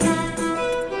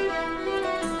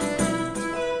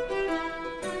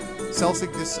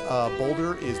Selsig, this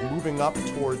boulder is moving up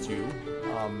towards you,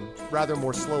 rather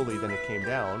more slowly than it came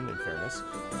down, in fairness.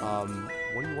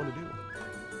 What do you want to do?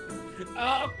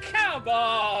 Oh, come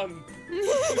on!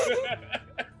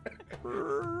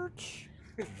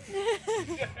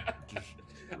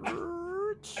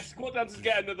 I squat down to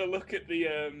get another look at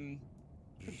the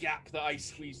gap that I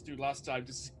squeezed through last time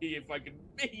to see if I could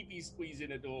maybe squeeze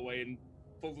in a doorway and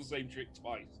pull the same trick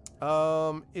twice.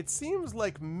 It seems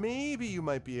like maybe you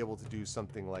might be able to do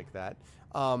something like that.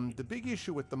 The big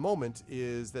issue at the moment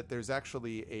is that there's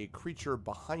actually a creature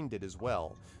behind it as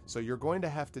well. So you're going to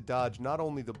have to dodge not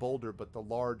only the boulder, but the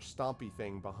large stompy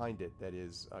thing behind it that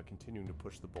is continuing to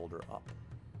push the boulder up.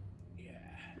 Yeah.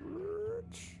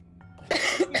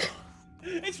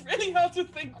 It's really hard to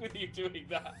think with you doing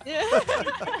that.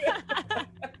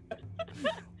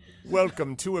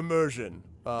 Welcome to immersion.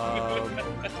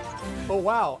 Oh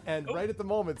wow, and right at the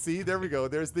moment, see, there we go,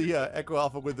 there's the Echo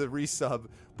Alpha with the resub.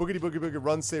 Boogity boogie boogie,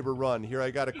 run saber run. Here,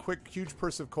 I got a quick huge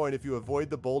purse of coin if you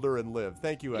avoid the boulder and live.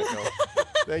 Thank you, Echo.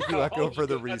 Thank you, Echo, for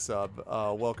the resub.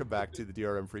 Welcome back to the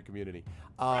DRM free community.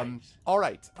 All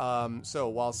right, so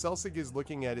while Selsig is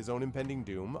looking at his own impending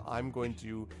doom, I'm going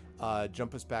to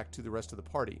jump us back to the rest of the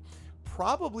party.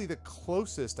 Probably the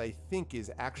closest, I think,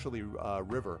 is actually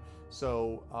River.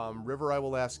 So, River, I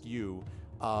will ask you.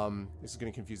 This is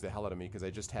going to confuse the hell out of me because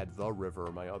I just had the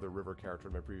River, my other River character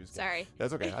in my previous game. Sorry.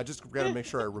 That's okay. I just got to make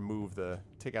sure I remove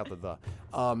take out the.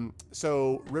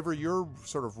 So, River, you're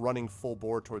sort of running full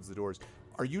bore towards the doors.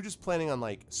 Are you just planning on,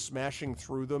 like, smashing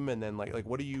through them and then, like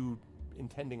what are you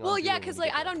intending on Well, doing yeah, because,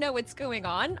 like, I don't know what's going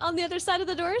on the other side of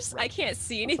the doors. Right. I can't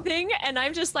see anything, and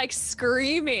I'm just, like,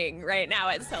 screaming right now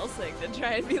at Selsig to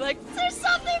try and be like, there's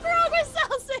something wrong with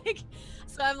Selsig!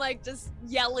 So I'm, like, just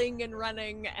yelling and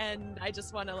running, and I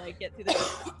just want to, like, get through the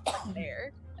door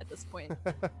there at this point.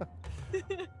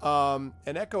 And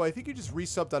Echo, I think you just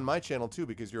resubbed on my channel, too,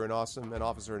 because you're an officer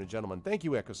and a gentleman. Thank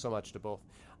you, Echo, so much to both.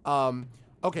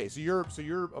 Okay, so you're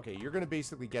going to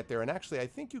basically get there, and actually, I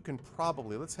think you can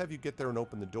probably, let's have you get there and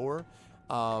open the door.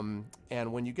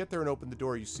 And when you get there and open the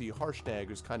door, you see Harshnag,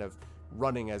 who's kind of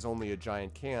running as only a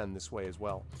giant can this way as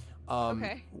well.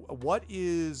 Okay. What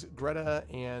is Greta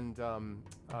and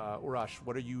Urash?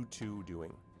 What are you two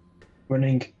doing?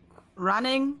 Running.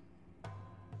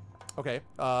 Okay.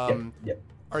 Yep.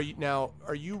 Are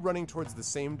you running towards the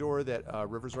same door that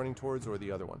River's running towards, or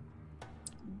the other one?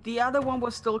 The other one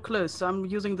was still closed, so I'm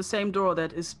using the same door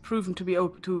that is proven to be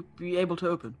able to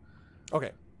open.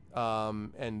 Okay.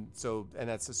 And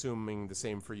that's assuming the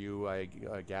same for you, I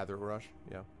gather, Urash?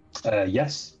 Yeah.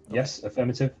 Yes,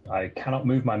 affirmative. I cannot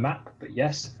move my map, but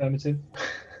yes, affirmative.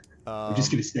 I'm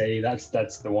just going to say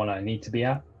that's the one I need to be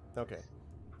at. Okay.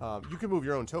 You can move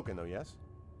your own token, though, yes?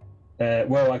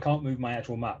 Well, I can't move my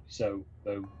actual map, so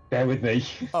bear with me.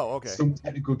 Oh, okay. Some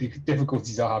technical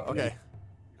difficulties are happening. Okay.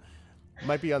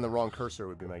 Might be on the wrong cursor,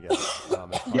 would be my guess.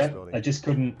 Yeah, I just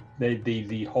couldn't.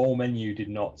 The whole menu did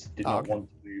not want to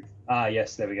move. Ah,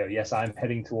 yes, there we go. Yes, I'm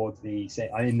heading towards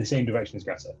I'm in the same direction as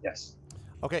Greta. Yes.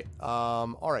 Okay.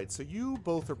 All right. So you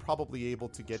both are probably able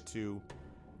to get to.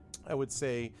 I would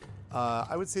say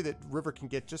that River can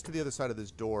get just to the other side of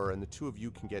this door, and the two of you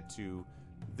can get to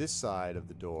this side of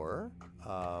the door.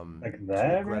 Like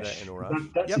there. Greta and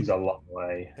Urash. That seems a long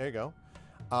way. There you go.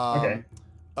 Okay.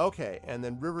 Okay, and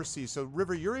then River sees. So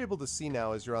River, you're able to see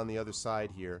now as you're on the other side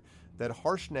here that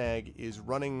Harshnag is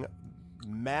running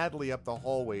madly up the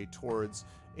hallway towards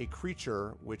a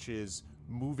creature which is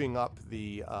moving up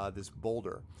this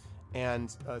boulder. And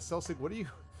Selsig, what are you?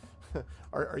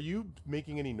 Are you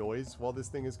making any noise while this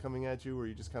thing is coming at you, or are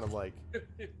you just kind of like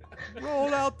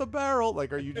roll out the barrel?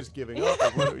 Like, are you just giving up?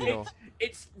 Like, what,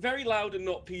 It's very loud and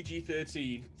not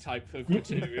PG-13 type of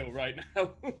material right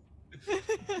now.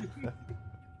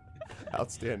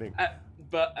 Outstanding.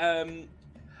 But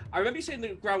I remember you saying the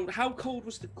ground. How cold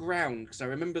was the ground? Because I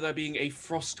remember there being a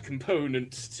frost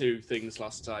component to things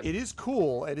last time. It is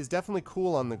cool. It is definitely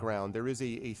cool on the ground. There is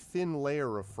a thin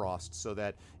layer of frost, so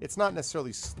that it's not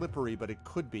necessarily slippery, but it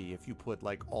could be if you put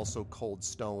like also cold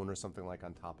stone or something like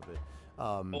on top of it.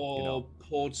 Or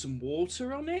poured some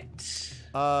water on it?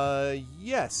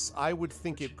 Yes, I would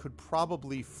think it could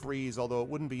probably freeze, although it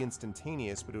wouldn't be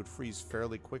instantaneous, but it would freeze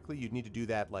fairly quickly. You'd need to do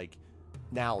that like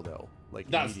now, though. Like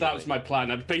that was my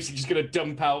plan. I'm basically just going to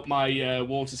dump out my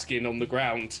water skin on the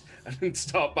ground and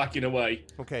start backing away.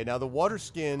 Okay, now the water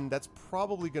skin, that's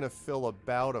probably going to fill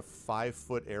about a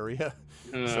 5-foot area.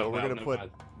 So we're going to put...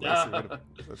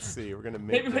 Let's see, we're going to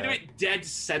make Maybe we're doing it dead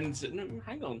center. No,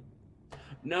 hang on.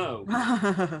 No.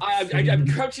 I'm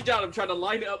crouching down. I'm trying to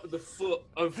line it up with the foot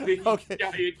of the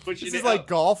giant pushing it. This is like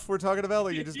golf we're talking about?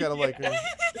 Like you just got to like...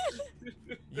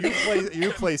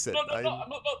 You place it.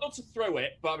 Not to throw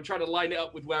it, but I'm trying to line it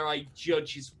up with where I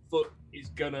judge his foot is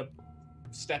gonna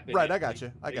step in. Right, I got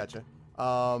you. I got you.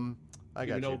 I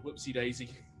got An you. old whoopsie daisy.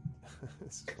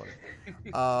 This is funny.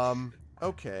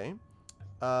 Okay.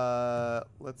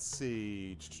 Let's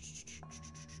see.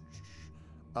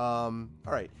 All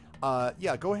right.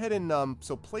 Yeah, go ahead and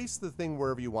so place the thing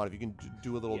wherever you want. If you can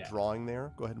do a little drawing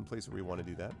there, go ahead and place it where you want to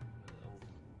do that.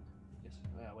 Yes.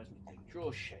 Where's my thing?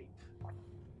 Draw shape.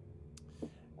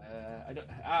 I don't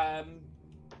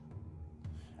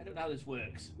know how this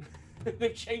works.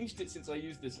 They've changed it since I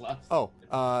used this last. Oh,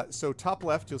 so top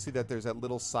left, you'll see that there's that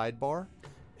little sidebar,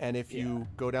 and if you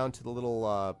go down to the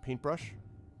little paintbrush.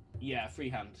 Yeah,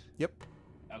 freehand. Yep.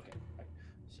 Okay. Right.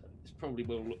 So this probably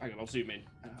will. Hang on, I'll zoom in.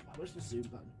 Where's the zoom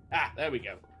button? Ah, there we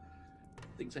go.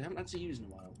 Things I haven't had to use in a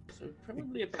while. So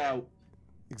probably about.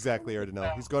 Exactly,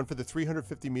 Ardennell. He's going for the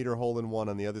 350-meter hole-in-one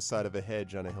on the other side of a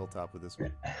hedge on a hilltop with this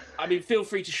one. I mean, feel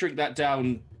free to shrink that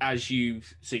down as you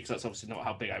see, because that's obviously not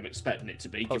how big I'm expecting it to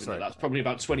be, given that that's probably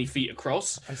about 20 feet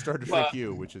across. I started to shrink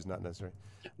you, which is not necessary.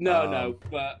 No,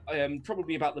 but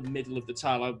probably about the middle of the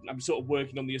tile. I'm sort of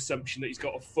working on the assumption that he's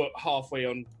got a foot halfway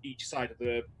on each side of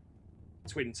the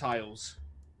twin tiles.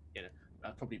 You know,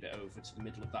 probably a bit over to the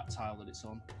middle of that tile that it's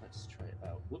on. Let's try it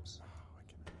out. Whoops.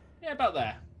 Yeah, about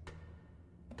there.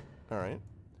 All right.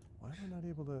 Why am I not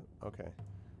able to? Okay.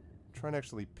 I'm trying to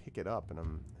actually pick it up, and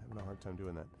I'm having a hard time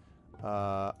doing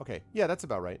that. Okay. Yeah, that's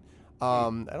about right. I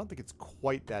don't think it's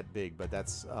quite that big, but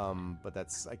that's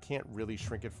I can't really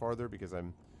shrink it farther because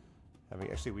I'm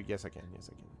having. Actually, yes, I can. Yes,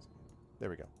 I can. There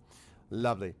we go.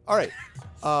 Lovely. All right.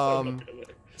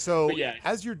 So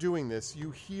as you're doing this,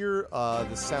 you hear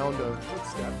the sound of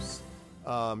footsteps.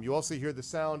 You also hear the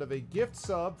sound of a gift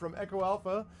sub from Echo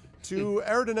Alpha to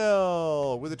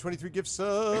Ardennell with the 23 gift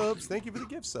subs. Thank you for the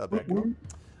gift sub, Echo.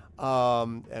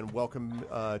 And welcome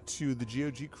to the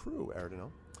GOG crew,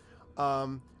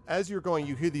 Ardennell. As you're going,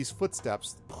 you hear these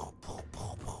footsteps,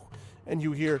 and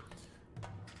you hear,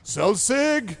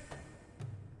 Selsig!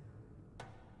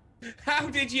 How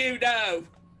did you know?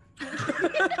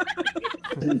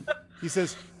 He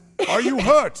says, are you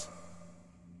hurt?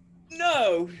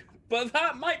 No, but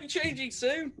that might be changing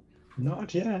soon.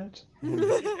 Not yet.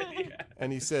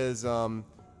 And he says, all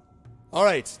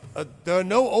right, there are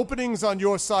no openings on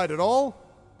your side at all?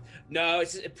 No,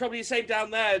 it's probably the same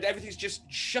down there. Everything's just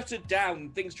shuttered down.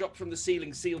 Things dropped from the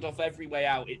ceiling, sealed off every way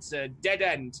out. It's a dead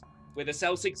end with a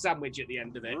Celsic sandwich at the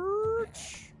end of it.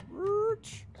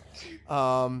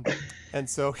 And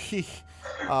so he,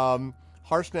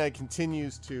 Harshnag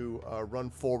continues to run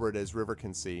forward as River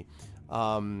can see.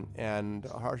 And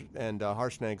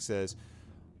Harshnag says,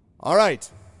 all right,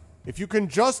 if you can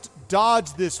just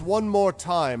dodge this one more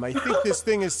time, I think this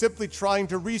thing is simply trying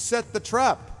to reset the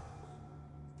trap.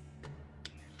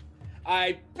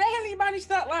 I barely managed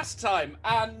that last time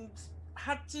and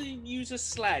had to use a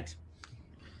sled.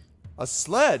 A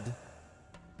sled?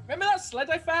 Remember that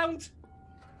sled I found?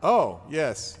 Oh,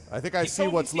 yes. I think I see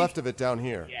what's left of it down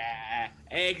here. Yeah,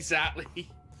 exactly.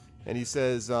 And he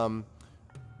says,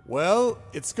 well,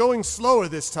 it's going slower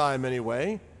this time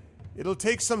anyway. It'll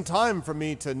take some time for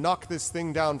me to knock this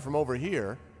thing down from over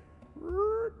here.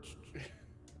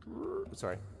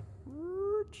 Sorry.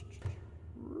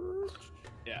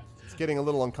 Yeah. It's getting a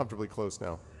little uncomfortably close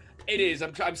now. It is.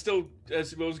 I'm still.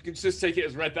 We'll just take it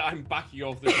as read that I'm backing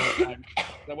off this whole time.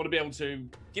 I want to be able to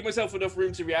give myself enough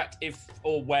room to react if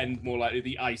or when, more likely,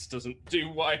 the ice doesn't do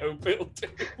what I hope it'll do.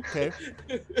 Okay.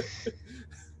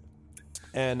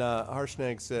 And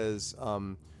Harshnag says,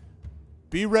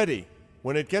 be ready.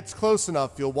 When it gets close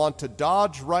enough, you'll want to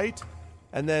dodge right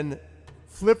and then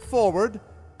flip forward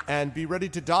and be ready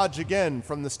to dodge again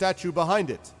from the statue behind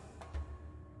it.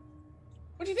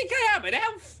 What do you think I am, an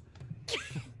elf?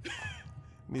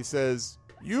 And he says,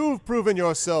 you've proven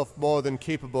yourself more than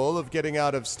capable of getting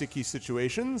out of sticky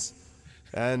situations,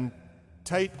 and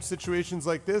tight situations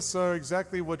like this are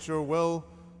exactly what you're well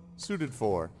suited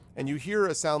for. And you hear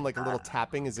a sound like a little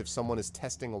tapping as if someone is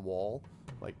testing a wall,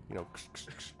 like, you know,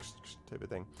 type of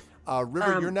thing.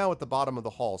 River, you're now at the bottom of the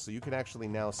hall, so you can actually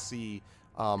now see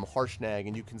Harshnag,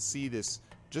 and you can see this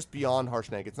just beyond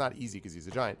Harshnag. It's not easy because he's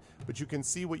a giant, but you can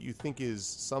see what you think is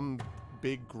some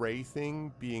big gray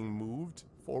thing being moved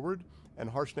forward, and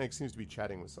Harshnag seems to be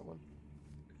chatting with someone.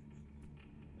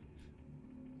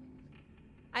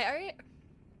 I already...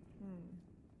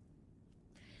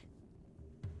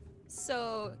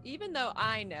 So, even though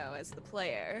I know as the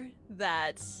player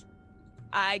that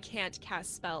I can't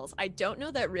cast spells, I don't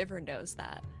know that River knows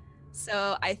that.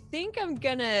 So I think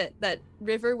that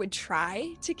River would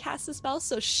try to cast a spell.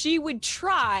 So she would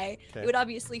try, it would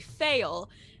obviously fail,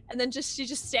 and then she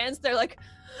just stands there like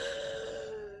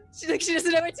she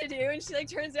doesn't know what to do, and she like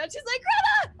turns around. She's like,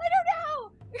 Greta, I don't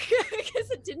know,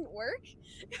 because it didn't work.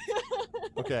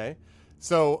 Okay,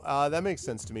 so that makes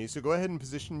sense to me. So go ahead and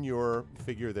position your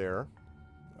figure there,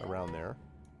 around there.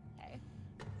 Okay.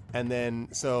 And then,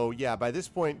 so yeah, by this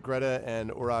point, Greta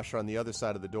and Urash are on the other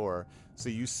side of the door. So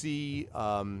you see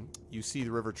the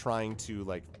river trying to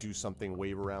like do something,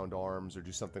 wave around arms or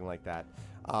do something like that.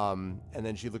 And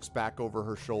then she looks back over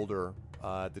her shoulder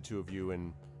at the two of you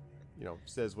and,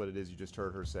 says what it is you just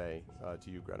heard her say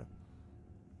to you, Greta.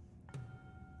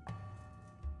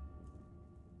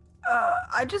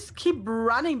 I just keep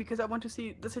running because I want to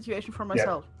see the situation for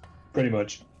myself. Yeah, pretty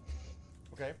much.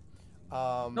 Okay.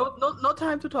 No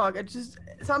time to talk. It just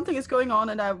something is going on,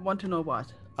 and I want to know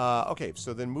what. Okay,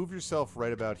 so then move yourself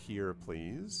right about here,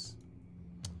 please.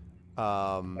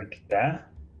 Like there?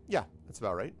 Yeah, that's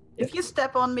about right. If you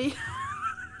step on me.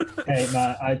 Hey,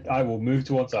 man, I will move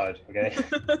to one side, okay?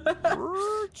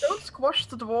 Don't squash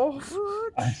the dwarf.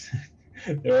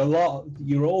 There are a lot.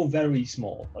 You're all very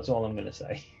small. That's all I'm going to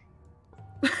say.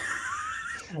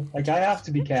 Like, I have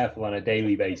to be careful on a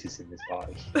daily basis in this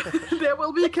party. There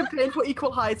will be a campaign for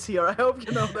equal heights here. I hope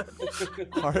you know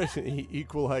that.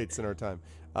 Equal heights in our time.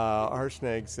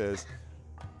 Harshnag says,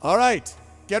 all right,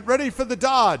 get ready for the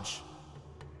dodge.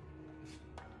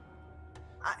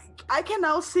 I can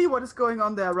now see what is going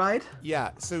on there, right?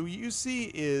 Yeah, so you see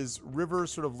is River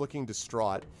sort of looking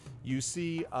distraught. You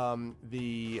see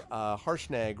the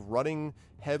Harshnag running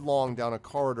headlong down a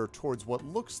corridor towards what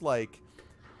looks like,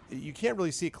 you can't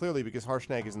really see it clearly because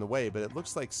Harshnag is in the way, but it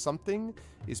looks like something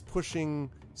is pushing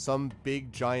some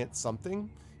big giant something,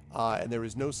 and there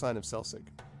is no sign of Selsig.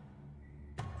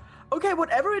 Okay,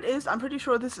 whatever it is, I'm pretty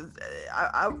sure this is.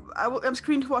 I'm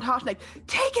screaming toward Harshnag.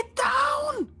 Take it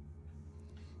down!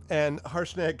 And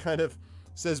Harshnag kind of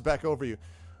says back over you,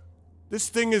 this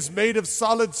thing is made of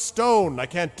solid stone. I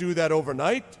can't do that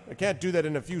overnight. I can't do that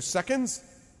in a few seconds.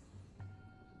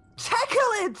 Tackle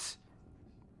it!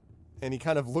 And he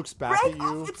kind of looks back Break at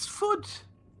you off its foot!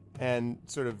 And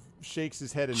sort of shakes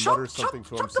his head and mutters something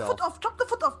to himself. Chop the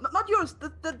foot off, not yours,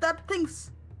 that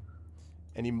thing's...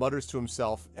 And he mutters to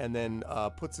himself and then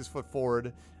puts his foot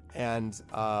forward and,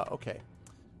 okay.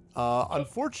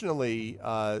 Unfortunately,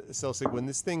 Selsig, when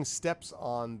this thing steps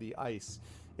on the ice,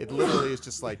 it literally is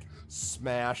just like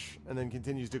smash and then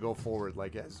continues to go forward,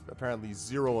 like it has apparently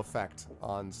zero effect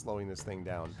on slowing this thing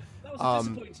down. That was a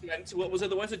disappointing end to what was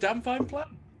otherwise a damn fine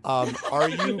plan. Are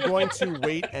you going to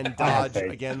wait and dodge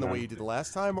again the way you did the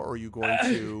last time, or are you going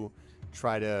to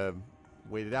try to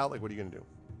wait it out? Like, what are you going to do?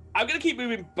 I'm going to keep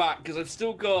moving back because I've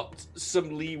still got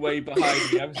some leeway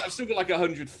behind me. I've still got like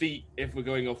 100 feet if we're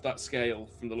going off that scale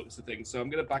from the looks of things. So I'm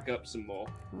going to back up some more.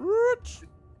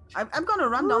 I'm going to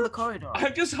run down the corridor.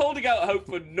 I'm just holding out hope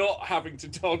for not having to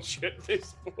dodge at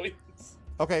this point.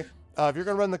 Okay. If you're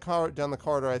going to run down the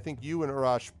corridor, I think you and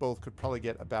Urash both could probably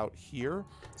get about here.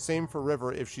 Same for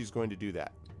River if she's going to do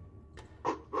that.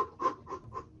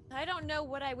 I don't know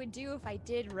what I would do if I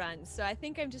did run, so I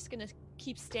think I'm just going to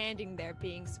keep standing there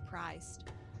being surprised.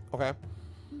 Okay.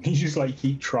 You just like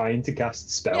keep trying to cast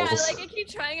spells. Yeah, like I keep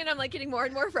trying and I'm like getting more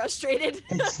and more frustrated.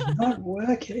 It's not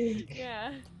working.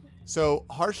 Yeah. So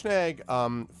Harshnag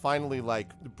finally like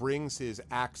brings his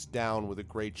axe down with a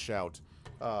great shout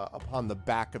upon the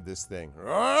back of this thing.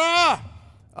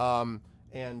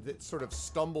 And it sort of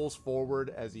stumbles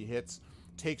forward as he hits,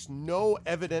 takes no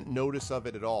evident notice of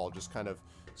it at all, just kind of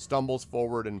stumbles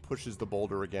forward and pushes the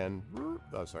boulder again.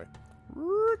 Oh, sorry.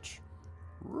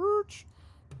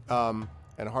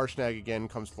 And Harshnag again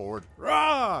comes forward.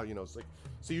 It's like,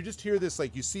 so you just hear this,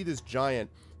 like you see this giant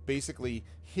basically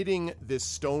hitting this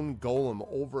stone golem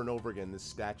over and over again, this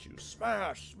statue.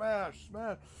 Smash, smash,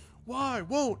 smash. Why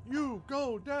won't you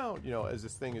go down? As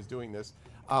this thing is doing this.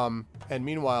 And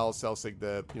meanwhile, Selsig,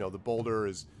 the boulder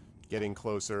is getting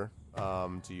closer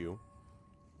to you.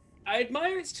 I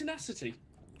admire its tenacity.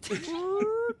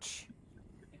 Okay,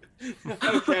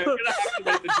 I'm gonna have to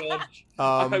make the dodge.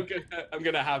 I'm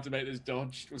gonna have to make this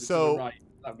dodge. To the right.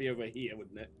 That'd be over here,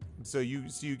 wouldn't it? So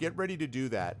you get ready to do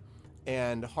that,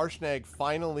 and Harshnag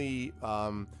finally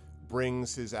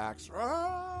brings his axe,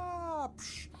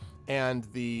 and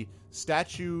the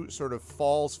statue sort of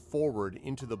falls forward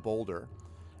into the boulder,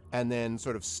 and then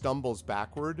sort of stumbles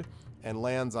backward and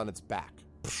lands on its back,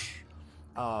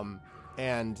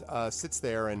 and sits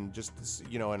there and just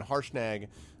and Harshnag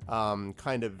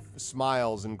kind of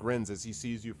smiles and grins as he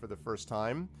sees you for the first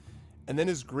time. And then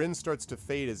his grin starts to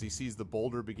fade as he sees the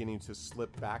boulder beginning to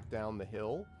slip back down the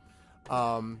hill.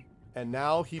 And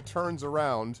now he turns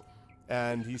around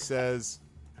and he says,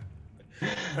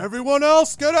 Everyone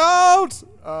else, get out!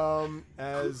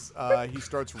 As he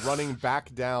starts running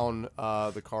back down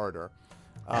the corridor.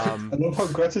 I love how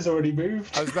Greta's already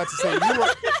moved. I was about to say,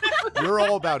 you're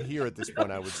all about here at this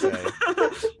point, I would say.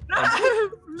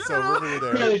 So River, you're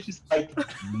Yeah, there. it's just like,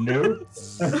 no.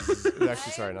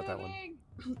 Actually, sorry, not that one.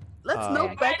 Let's no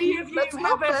Any Becky. of you Let's no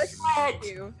have a Becky. Thank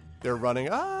you. They're running.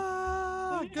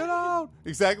 Ah, get out!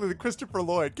 Exactly, the Christopher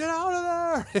Lloyd. Get out of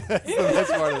there! That's the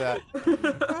best part of that.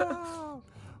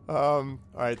 All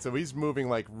right, so he's moving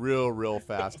like real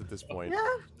fast at this point.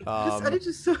 Yeah. I need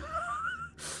to.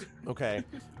 Okay.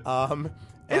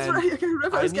 It's And right. Okay,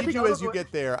 River I is need getting you out as of you the way.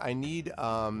 get there. I need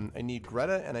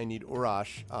Greta and I need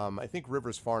Urash. I think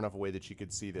River's far enough away that she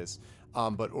could see this.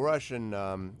 But Urash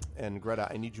and Greta,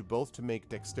 I need you both to make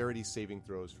dexterity saving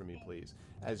throws for me, please.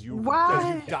 As you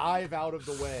Why? dive out of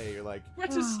the way, you're like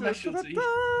What's his specialty?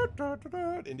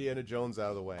 Indiana Jones out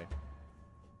of the way.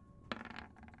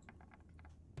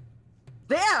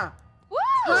 There. Woo!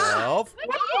 12.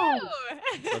 Look at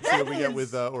you! Let's see what we get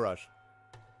with Urash.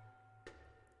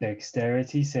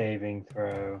 Dexterity saving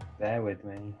throw. Bear with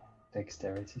me.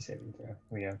 Dexterity saving throw. Here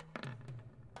we go.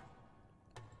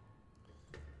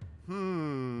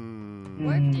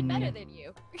 Worf did better than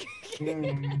you.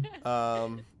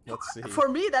 Let's see. For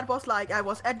me, that was like I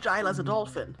was agile as a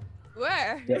dolphin.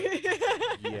 Where?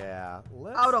 Yeah.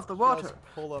 Let's Out of the water. just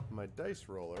pull up my dice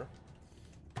roller.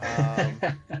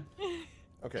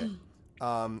 Okay.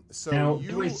 So Now, you.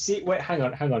 do I see? Wait, hang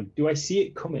on. Do I see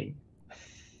it coming?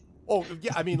 Oh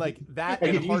yeah, I mean like that I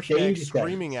and could use Harshnag danger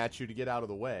screaming at you to get out of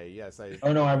the way. Yes, I.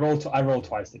 Oh no, I rolled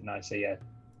twice, didn't I? So yeah,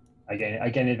 again,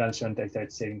 advantage on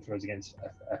dexterity saving throws against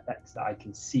effects that I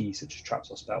can see, such as traps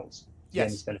or spells.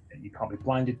 Yes. Benefit. You can't be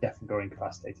blinded, deafened, or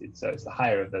incapacitated. So it's the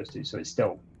higher of those two. So it's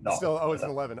still not. Still, oh, it's an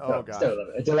 11. Oh god. Still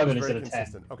 11. It's 11 Very instead of 10.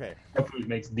 consistent. Okay. Hopefully, it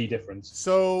makes the difference.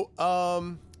 So,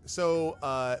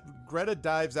 Greta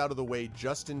dives out of the way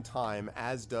just in time,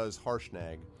 as does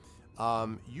Harshnag.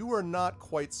 You are not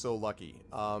quite so lucky.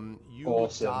 You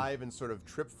Awesome. dive and sort of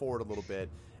trip forward a little bit,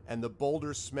 and the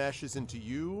boulder smashes into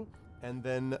you, and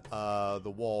then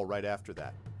the wall right after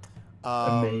that.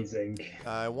 Amazing.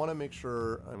 I want to make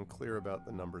sure I'm clear about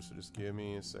the numbers, so just give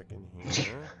me a second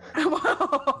here.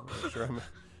 Wow. Make sure I'm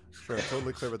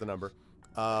totally clear with the number.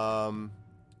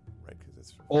 Right, because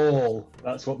it's All.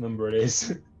 That's what number it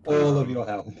is. All of your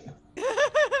health.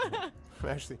 I'm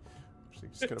actually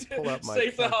just gonna pull out my.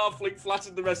 Save the halfling,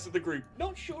 flatten the rest of the group.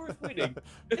 Not sure if winning.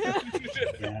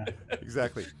 Yeah.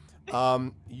 Exactly. You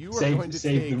are going to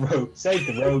Save take. the road. Save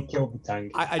the road. Kill the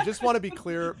tank. I just want to be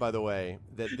clear, by the way,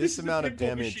 that this is a amount of pinball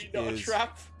damage machine, not a is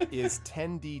trap.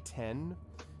 10d10.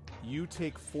 You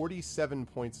take 47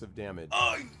 points of damage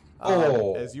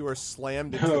Oh. as you are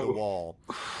slammed into No. the wall,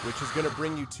 which is going to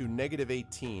bring you to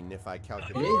 -18 if I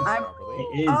calculate It this is. properly.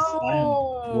 It is. I am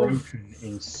Oh. broken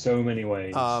in so many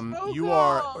ways. Oh, You no.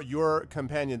 are your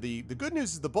companion. The good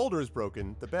news is the boulder is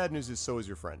broken. The bad news is so is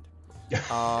your friend.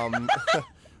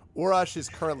 Urash is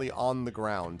currently on the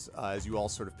ground as you all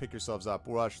sort of pick yourselves up.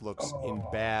 Urash looks in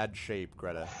bad shape,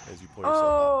 Greta, as you pull yourself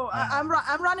Oh,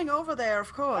 I'm running over there,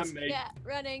 of course. And me. Yeah,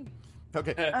 running. up.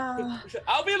 Okay.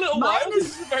 I'll be a little Mine while. is-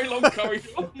 This is a very long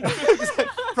corridor.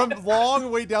 From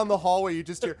long way down the hallway, you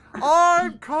just hear,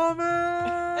 "I'm coming!"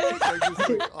 Like, just,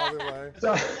 like, all the way.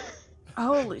 So,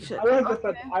 Holy shit. I like the Okay.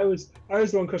 fact that I was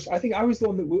the one. I think I was the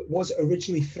one that was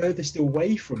originally furthest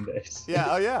away from this. Yeah,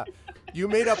 oh yeah. You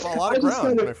made up a lot of I just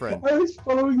ground, kinda- my friend. I was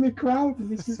following the crowd, and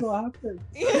this is what happened.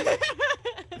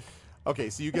 Okay,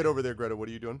 so you get over there, Greta. What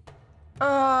are you doing?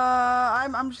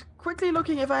 I'm just quickly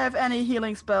looking if I have any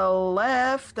healing spell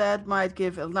left that might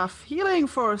give enough healing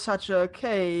for such a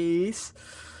case,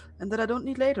 and that I don't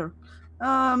need later.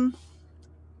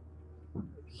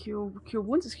 Cure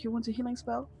wounds, is cure wounds a healing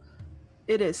spell?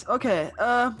 It is. Okay.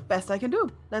 Best I can do.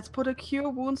 Let's put a cure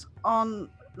wounds on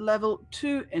level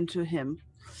 2 into him.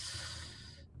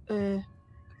 I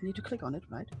need to click on it,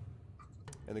 right?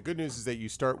 And the good news is that you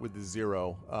start with the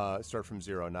 0. Start from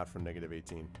 0, not from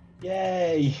 -18.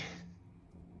 Yay!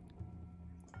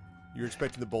 You're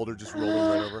expecting the boulder just rolling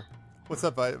right over. What's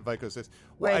up, Vico says?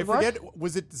 Well, Wait, I what? forget.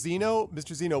 Was it Zeno,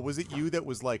 Mr. Zeno? Was it you that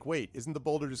was like, "Wait, isn't the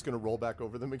boulder just going to roll back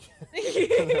over them again?"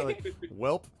 And they're like,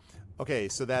 "Welp." Okay,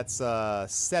 so that's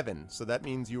 7. So that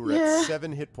means you were Yeah. at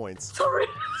 7 hit points. Sorry.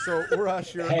 So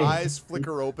Urash, your Hey. eyes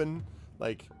flicker open,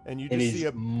 like, and you It just see is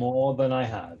a. more than I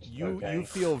had. Okay. You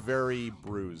feel very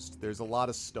bruised. There's a lot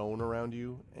of stone around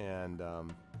you, and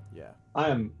yeah. I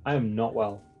am not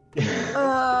well.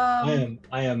 Um,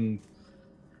 I am.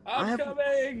 I'm I have-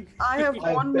 coming. I have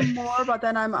one more, but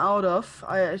then I'm out of.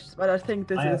 But I think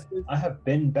this I is. have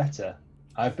been better.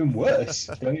 I've been worse.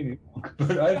 Don't get me wrong,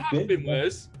 but It I've has been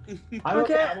worse. I'm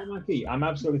okay. Okay. I'm on my feet. I'm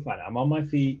absolutely fine. I'm on my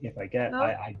feet. If I get, No.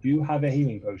 I do have a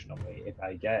healing potion on me.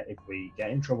 If we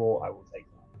get in trouble, I will take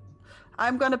that.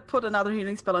 I'm gonna put another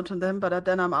healing spell onto them, but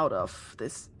then I'm out of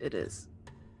this. It is.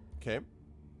 Okay. Can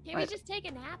we Right. just take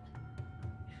a nap?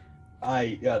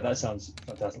 Yeah, that sounds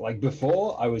fantastic. Like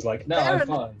before, I was like, no, I'm Aaron,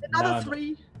 fine. Another Now I'm-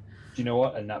 3. Do you know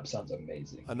what? A nap sounds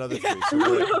amazing. Another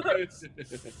 3.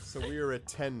 So we are at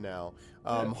 10 now.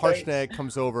 Harshnag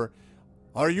comes over.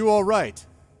 Are you all right?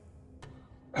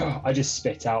 I just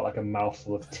spit out like a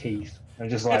mouthful of teeth. I'm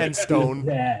just like And stone.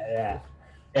 Yeah,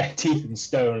 teeth and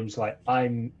stone. I'm just like I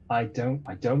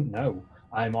don't know.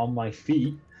 I'm on my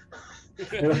feet.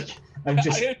 Like, I'm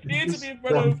just I appear to be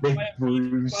one run over big by a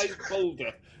bruise. sized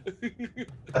boulder.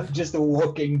 I'm just a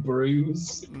walking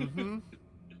bruise. Mm-hmm.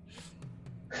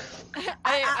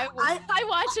 I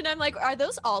watch and I'm like, are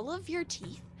those all of your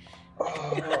teeth?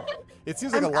 Oh, It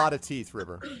seems like a lot of teeth,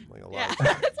 River. Like a lot. Yeah,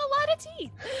 Of it's a lot of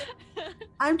teeth.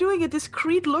 I'm doing a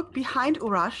discreet look behind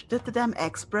Urash. Did the damn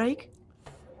axe break?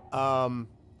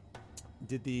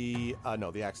 Did the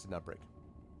no, the axe did not break.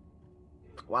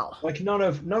 Wow. like none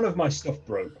of my stuff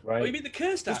broke, right? Oh, you mean the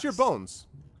cursed Just axe? your bones.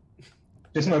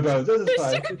 Just my bones. That's There's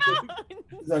fine. your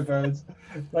Just my bones.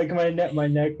 Like my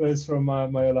necklace from my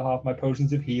other half, my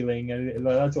potions of healing, and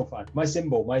that's all fine. My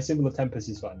symbol of Tempest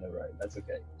is fine though, right? That's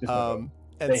okay. Just my bones.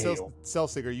 And They heal.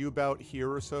 Celsig, are you about here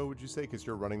or so? Would you say? Because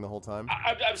you're running the whole time.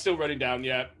 I'm still running down,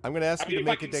 yeah. I'm going to ask I you mean,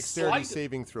 to if I make a can dexterity slide-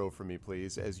 saving throw for me,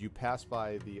 please, as you pass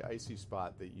by the icy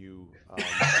spot that you.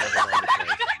 leveled on the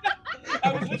place.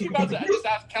 I was literally about to just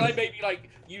ask, can I maybe like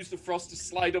use the frost to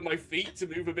slide on my feet to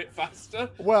move a bit faster?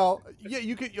 Well, yeah,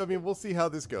 you could. I mean, we'll see how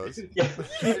this goes. Yeah,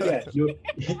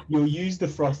 you'll use the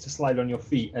frost to slide on your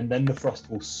feet, and then the frost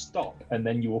will stop, and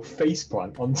then you will face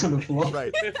plant onto the floor.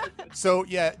 Right. So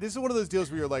yeah, this is one of those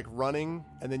deals where you're like running,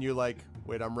 and then you're like,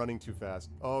 wait, I'm running too fast.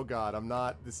 Oh God, I'm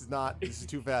not. This is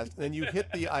too fast. And then you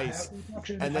hit the ice,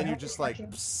 and then you're just like,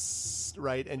 psst,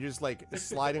 right, and you're just like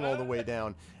sliding all the way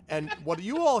down. And what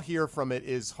you all hear from it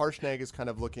is Harshnag is kind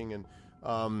of looking and,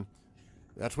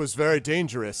 that was very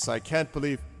dangerous. I can't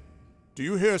believe. Do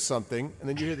you hear something? And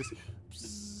then you hear this.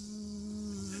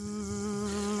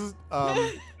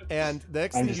 And the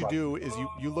next I'm thing just you like, do is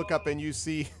you look up and you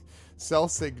see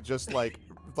Celsig just like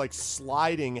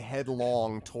sliding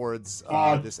headlong towards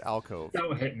this alcove.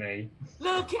 Don't hit me.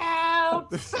 Look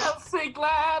out! Celtic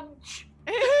lunch!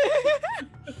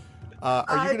 Are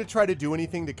you going to try to do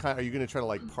anything to are you going to try to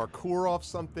like parkour off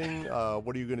something?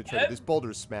 What are you going to try to? This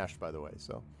boulder's smashed, by the way.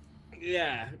 So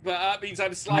Yeah, but that means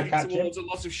I'm sliding catch towards a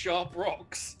lot of sharp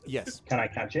rocks. yes, Can I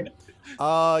catch him?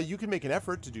 you can make an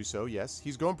effort to do so. Yes,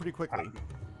 he's going pretty quickly.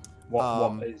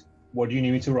 What do you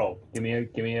need me to roll? Give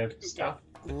me a stat.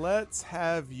 Let's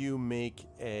have you make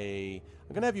a.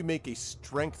 I'm gonna have you make a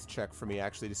strength check for me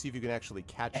actually to see if you can actually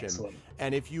catch him. Excellent.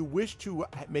 And if you wish to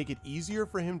make it easier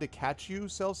for him to catch you,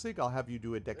 Celsig, I'll have you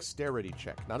do a dexterity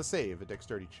check, not a save, a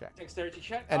dexterity check. Dexterity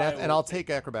check. And I and I'll will take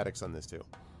acrobatics on this too.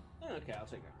 Okay, I'll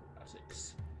take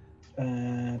acrobatics.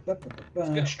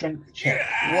 Strength check.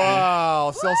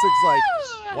 Wow, Celsig's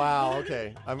like, wow,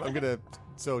 okay. I'm gonna.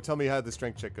 So tell me how the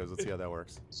strength check goes. Let's see how that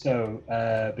works. So,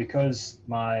 because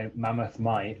my mammoth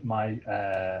my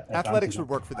Athletics advantage would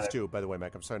work for this on- too, by the way,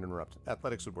 Mike. I'm sorry to interrupt.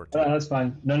 Athletics would work too. That's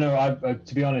fine. No.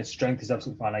 To be honest, strength is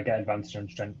absolutely fine. I get advantage on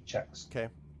strength checks. Okay.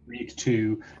 Need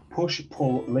to push,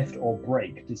 pull, lift, or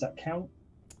break. Does that count?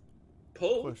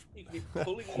 Pull. Push. You can be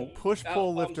pulling. Push, out pull,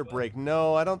 arms lift, or well. break.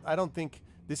 No, I don't think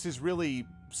this is really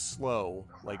slow.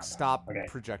 Like stop Okay.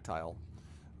 projectile.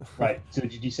 Right. So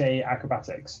did you say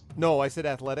acrobatics? No, I said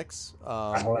athletics,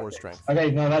 or Athletics. strength.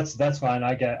 Okay, no, that's fine.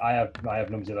 I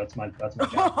have numbers. That's my check.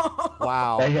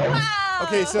 Wow. There you go. Wow.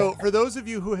 Okay, so for those of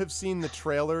you who have seen the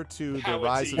trailer to The How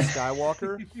Rise of it's-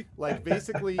 Skywalker, like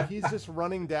basically he's just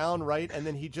running down, right? And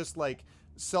then he just like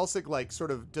Celsig like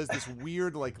sort of does this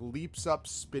weird like leaps up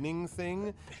spinning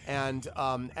thing, and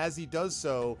as he does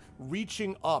so,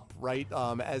 reaching up, right,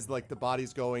 as like the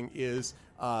body's going is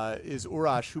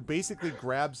Urash, who basically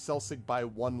grabs Celsig by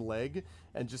one leg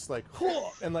and just like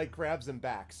and like grabs him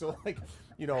back. So like,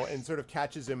 you know, and sort of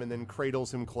catches him and then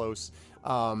cradles him close.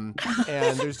 And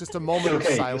there's just a moment of Okay,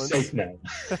 you're silence. safe now.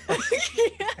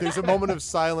 There's a moment of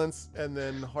silence, and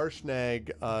then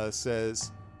Harshnag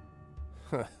says,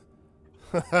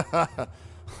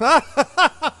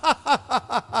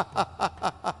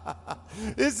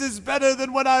 "This is better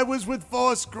than when I was with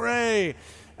Force Grey.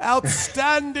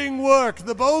 Outstanding work,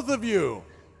 the both of you."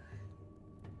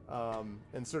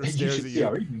 And sort of You stares should at see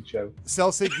our you. evening show.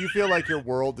 Celsig, you feel like your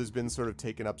world has been sort of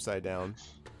taken upside down.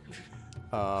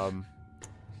 And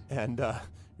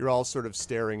you're You're all sort of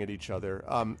staring at each other.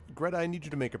 Greta, I need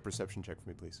you to make a perception check for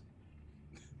me, please.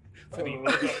 For the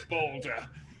order boulder.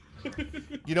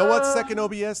 You know what, second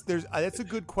OBS? That's a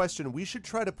good question. We should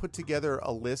try to put together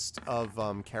a list of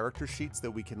character sheets that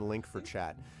we can link for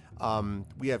chat.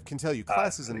 We can tell you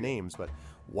classes and names, but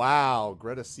wow,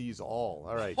 Greta sees all.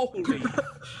 All right. Holy.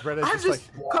 Greta's I'm just just.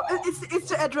 like, It's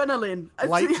the adrenaline.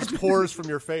 light just pours from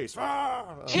your face.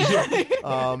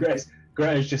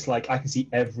 Greta's just like, I can see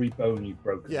every bone you've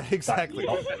broken. Yeah, exactly.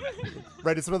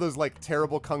 Right, it's one of those like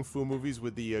terrible kung fu movies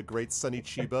with the great Sonny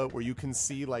Chiba where you can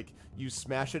see like you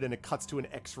smash it and it cuts to an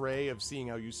X-ray of seeing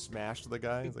how you smashed the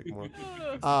guy. It's like more.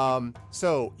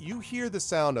 So you hear the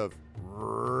sound of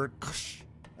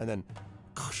and then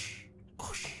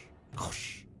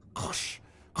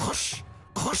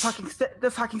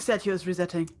The fucking statue is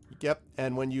resetting. Yep,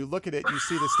 and when you look at it, you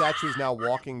see the statue is now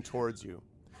walking towards you.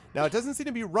 Now it doesn't seem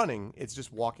to be running; it's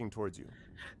just walking towards you.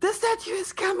 The statue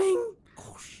is coming.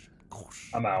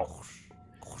 I'm out.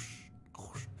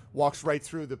 Walks right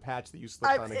through the patch that you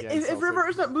slipped on again. If River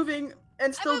is not moving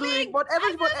and still doing whatever,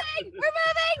 We're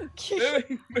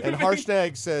moving. And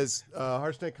Harshnag says,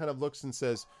 Harshnag kind of looks and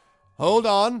says, "Hold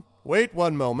on, wait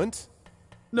one moment.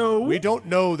 no. We don't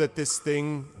know that this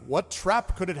thing. What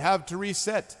trap could it have to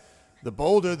reset? The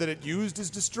boulder that it used is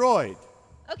destroyed."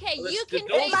 Okay, Well, you the can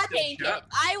door's face been paint it. shut.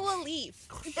 I will leave.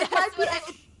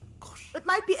 It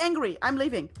might be angry. I'm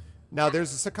leaving. Now,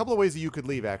 there's a couple of ways that you could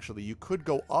leave. Actually, you could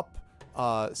go up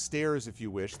stairs if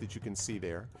you wish, that you can see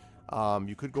there.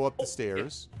 You could go up the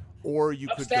stairs, or you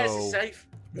could Upstairs go, is safe.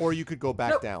 or you could go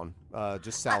back No. down,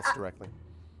 just south directly.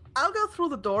 I'll go through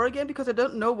the door again because I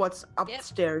don't know what's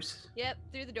upstairs. Yep,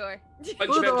 through the door.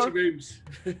 Bunch of Door. empty rooms.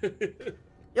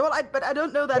 Yeah, well, but I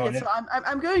don't know that Go on, yet, so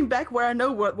I'm going back where I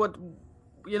know what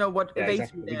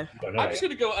awaits me there. Don't know I'm yet. just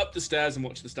gonna go up the stairs and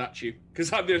watch the statue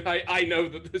because I know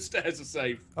that the stairs are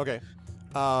safe. Okay.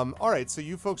 All right, so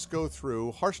you folks go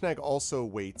through. Harshnag also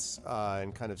waits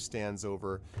and kind of stands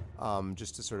over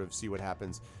just to sort of see what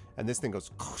happens. And this thing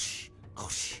goes, "Kush,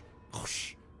 kush,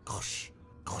 kush, kush,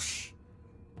 kush."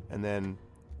 And then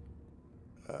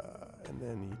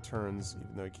he turns,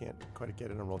 even though he can't quite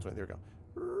get it on roll 20. There we go.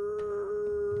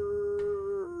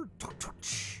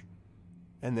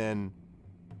 And then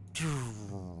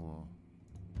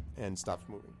and stops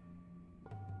moving.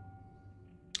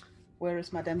 Where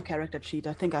is my damn character sheet?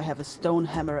 I think I have a stone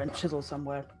hammer and chisel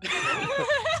somewhere.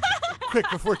 Quick,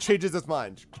 before it changes its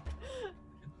mind.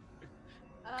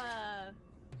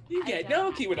 You I get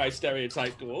don't- no key when I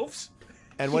stereotype dwarves.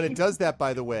 And when it does that,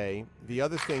 by the way, the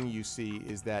other thing you see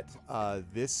is that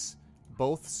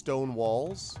both stone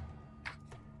walls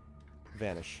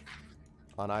vanish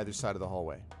on either side of the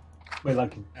hallway. Wait,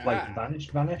 like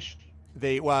vanished?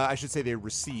 I should say they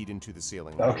recede into the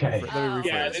ceiling. Okay. Let me Oh. rephrase.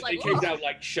 Yeah, It's they like, came whoa. down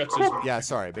like shutters. Yeah,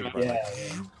 sorry, beg your pardon. Yeah.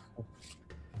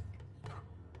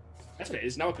 That's what it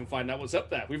is. Now I can find out what's up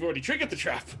there. We've already triggered the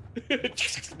trap.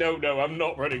 No, I'm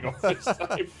not running off this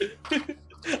time.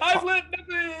 I've learned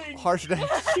nothing.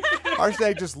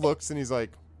 Harshnag just looks and he's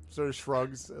like, sort of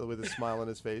shrugs with a smile on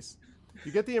his face.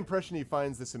 You get the impression he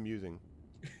finds this amusing.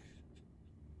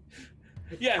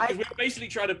 Yeah, because we're basically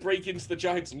trying to break into the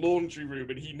giant's laundry room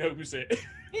and he knows it.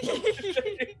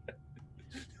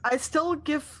 I still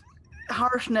give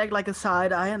Harshnag like a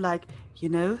side eye and like,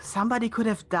 somebody could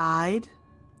have died.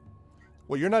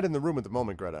 Well, you're not in the room at the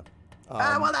moment, Greta.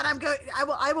 Well, then I'm going.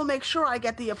 I will make sure I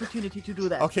get the opportunity to do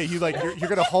that. Okay, you're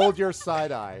gonna hold your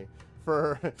side eye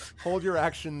hold your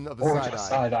action of the Or side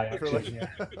just eye. side eye for action,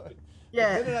 like- yeah.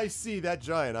 Yeah. The minute I see that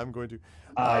giant, I'm going to.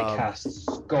 I cast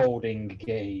Scalding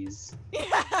Gaze.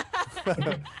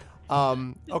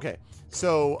 Okay,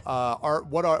 so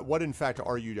what in fact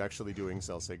are you actually doing,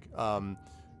 Selsig?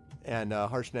 And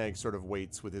Harshnag sort of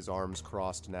waits with his arms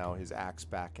crossed now, his axe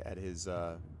back at his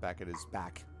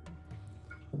back.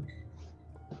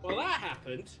 Well, that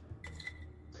happened.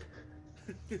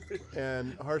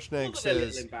 And Harshnag Wasn't it a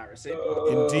little says, embarrassing?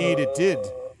 "Indeed it did.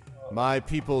 My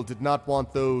people did not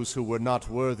want those who were not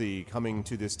worthy coming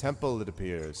to this temple, it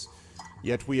appears.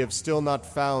 Yet we have still not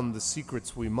found the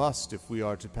secrets we must if we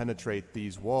are to penetrate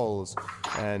these walls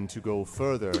and to go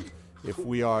further. If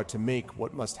we are to make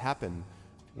what must happen,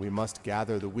 we must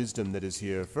gather the wisdom that is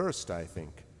here first, I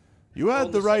think. You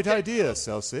had the right idea,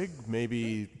 Selsig.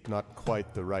 Maybe not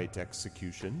quite the right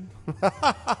execution."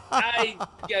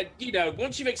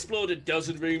 Once you've explored a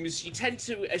dozen rooms, you tend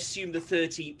to assume the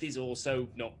 13th is also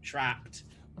not trapped.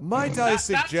 Might I That's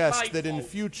suggest my that in fault.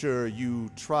 future you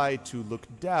try to look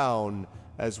down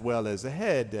as well as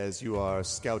ahead as you are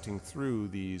scouting through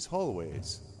these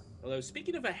hallways? Although,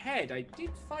 speaking of ahead, I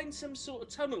did find some sort of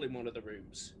tunnel in one of the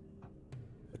rooms.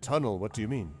 A tunnel, what do you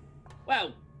mean?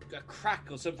 Well, a crack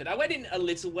or something. I went in a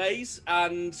little ways,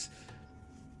 and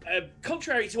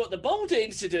contrary to what the boulder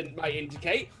incident might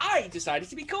indicate, I decided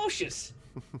to be cautious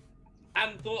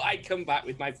and thought I'd come back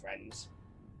with my friends.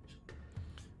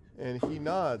 And he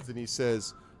nods and he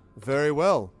says, "Very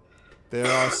well. There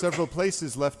are several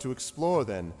places left to explore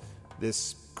then.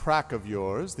 This crack of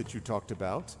yours that you talked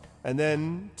about. And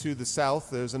then to the south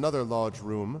there's another large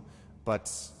room,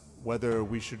 but whether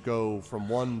we should go from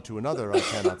one to another I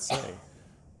cannot say.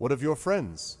 What of your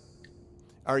friends?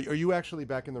 Are you actually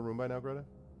back in the room by now, Greta?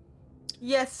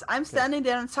 Yes, I'm standing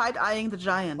there and side-eyeing the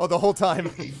giant. Oh, the whole time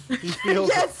he feels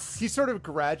Yes! He sort of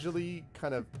gradually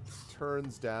kind of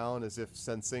turns down as if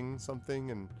sensing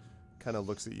something and kind of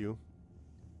looks at you.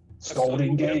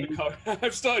 Scolding game.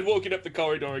 I've started walking up the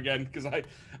corridor again because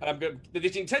I'm going.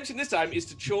 The intention this time is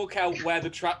to chalk out where the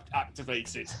trap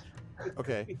activated.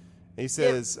 Okay. He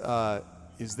says,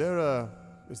 is there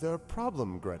a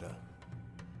problem, Greta?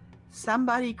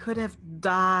 Somebody could have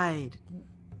died.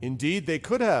 Indeed, they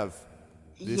could have.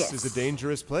 This is a Yes.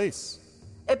 dangerous place.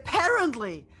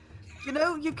 Apparently. You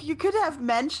know, you could have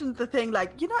mentioned the thing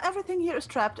like, everything here is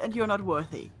trapped and you're not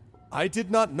worthy. I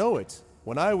did not know it.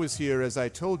 When I was here, as I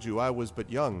told you, I was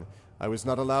but young. I was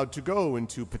not allowed to go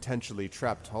into potentially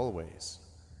trapped hallways.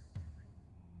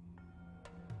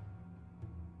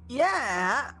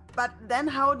 Yeah, but then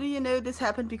how do you know this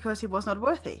happened because he was not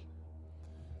worthy?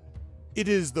 It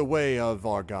is the way of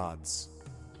our gods.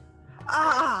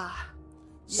 Ah!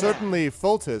 Certainly,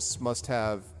 Foltus must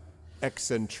have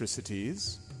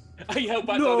eccentricities. I yelled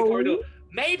back down the corridor.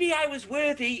 Maybe I was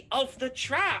worthy of the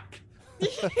trap.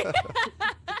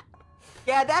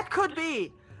 Yeah, that could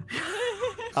be.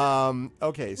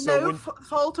 Okay, so No, when...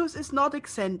 Foltus is not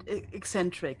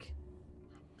eccentric.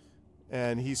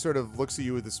 And he sort of looks at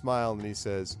you with a smile and he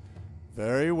says,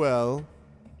 "Very well.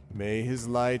 May his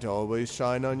light always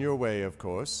shine on your way, of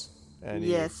course." And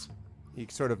Yes. he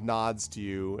sort of nods to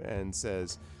you and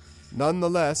says,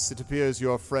 "Nonetheless, it appears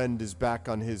your friend is back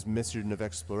on his mission of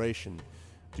exploration.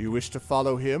 Do you wish to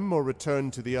follow him or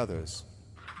return to the others?"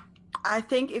 I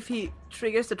think if he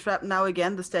triggers the trap now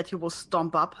again, the statue will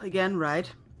stomp up again, right?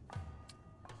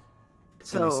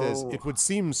 So And he says, "It would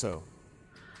seem so."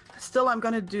 still, I'm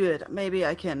gonna do it. Maybe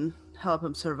I can help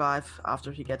him survive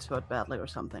after he gets hurt badly or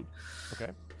something.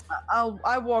 Okay.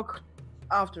 I walk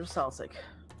after Salsic.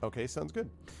 Okay, sounds good.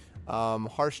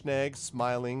 Harshnag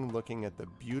smiling, looking at the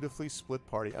beautifully split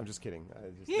party. I'm just kidding.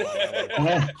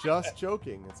 Just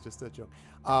joking. It's just a joke.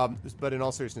 But in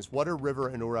all seriousness, what are River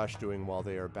and Urash doing while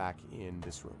they are back in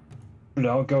this room?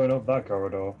 Not going up that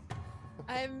corridor.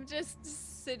 I'm just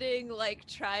sitting, like,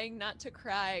 trying not to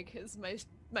cry because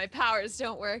my powers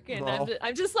don't work, and No.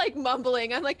 I'm just like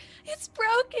mumbling. I'm like, it's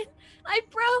broken. I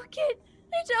broke it.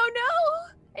 I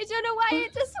don't know why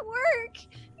it doesn't work.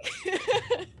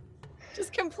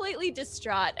 Just completely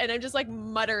distraught, and I'm just like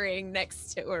muttering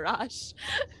next to Urash.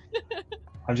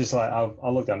 I'm just like,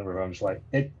 I'll look down the river. I'm just like,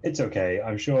 it's okay.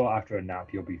 I'm sure after a nap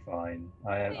you'll be fine.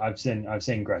 I've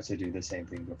seen Greta do the same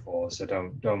thing before, so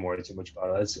don't worry too much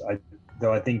about it.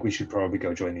 Though I think we should probably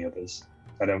go join the others.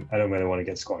 I don't really want to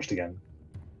get squashed again.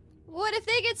 What if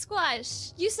they get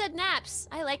squashed? You said naps.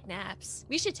 I like naps.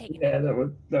 We should take a Yeah, nap.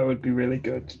 that would be really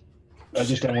good. I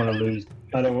just don't want to lose.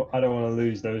 I don't want to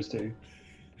lose those two.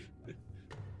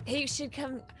 They should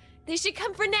come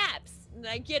for naps. And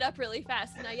I get up really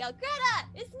fast and I yell, Greta,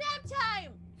 it's nap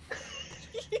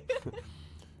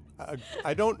time.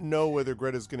 I don't know whether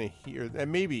Greta's going to hear,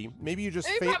 and maybe you just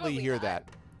Maybe faintly probably hear not. that.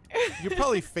 You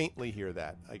probably faintly hear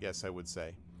that, I guess I would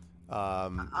say,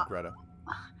 Greta.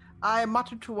 I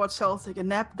mutter towards Celtic, a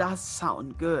nap does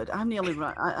sound good. I'm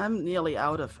nearly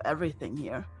out of everything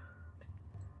here.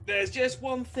 There's just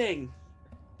one thing.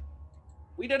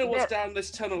 We don't know what's Yeah. down this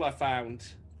tunnel I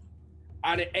found.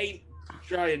 And it ain't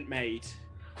giant made.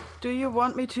 Do you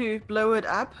want me to blow it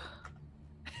up?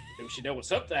 We should know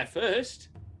what's up there first.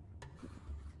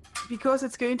 Because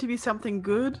it's going to be something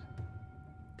good?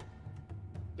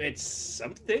 It's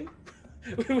something.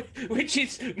 Which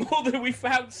is more than we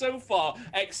found so far,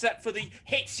 except for the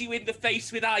hits you in the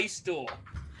face with ice door.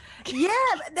 Yeah,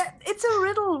 it's a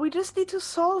riddle. We just need to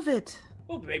solve it.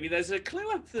 Well, maybe there's a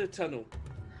clue up the tunnel.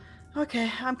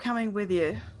 Okay, I'm coming with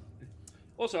you.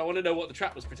 Also, I want to know what the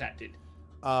trap was protecting.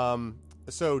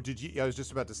 So did you? I was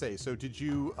just about to say. So did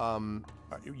you?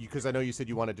 Because I know you said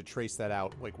you wanted to trace that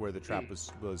out, like where the trap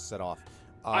was set off.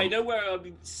 I know where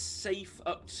I'm safe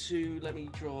up to. Let me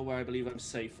draw where I believe I'm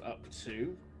safe up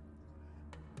to.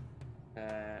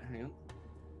 Hang on.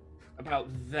 About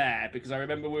there, because I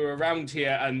remember we were around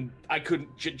here and I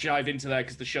couldn't jive into there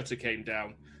because the shutter came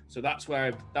down. So that's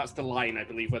the line, I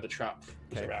believe, where the trap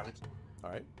is Okay. around.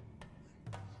 All right.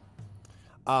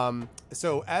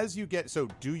 So as you get,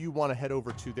 do you want to head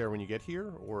over to there when you get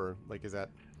here, or like is that?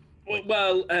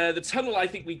 Well, the tunnel I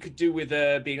think we could do with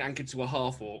being anchored to a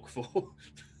half orc for.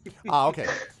 Okay.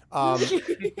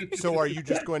 So are you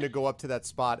just going to go up to that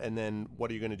spot, and then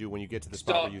what are you going to do when you get to the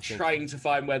spot where you think... trying to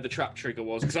find where the trap trigger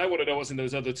was, because I want to know what's in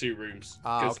those other 2 rooms.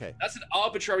 Okay. That's an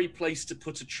arbitrary place to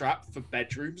put a trap for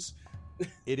bedrooms.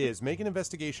 It is. Make an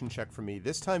investigation check for me.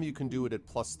 This time you can do it at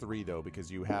 +3 though, because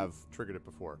you have triggered it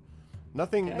before.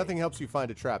 Nothing helps you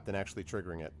find a trap than actually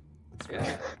triggering it.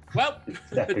 Well,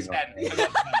 10.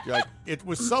 You're like, it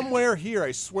was somewhere here.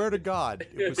 I swear to God,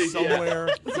 it was somewhere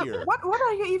here. What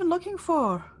are you even looking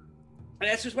for?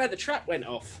 This was where the trap went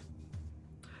off.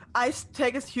 I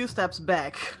take a few steps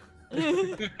back.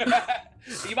 You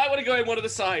might want to go in one of the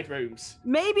side rooms.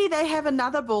 Maybe they have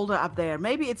another boulder up there.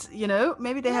 Maybe it's,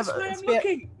 maybe they That's have where a I'm spare.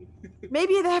 looking.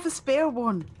 Maybe they have a spare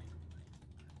one.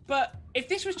 But if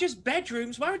this was just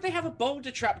bedrooms, why would they have a boulder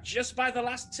trap just by the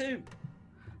last 2?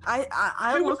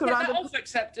 I Who would look get around. that off,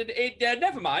 except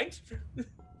never mind.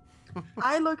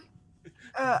 I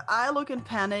look in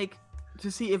panic to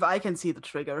see if I can see the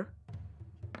trigger.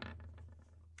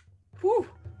 Whew.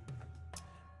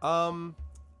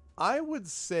 I would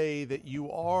say that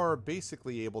you are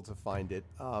basically able to find it,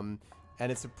 and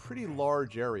it's a pretty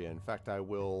large area. In fact, I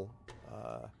will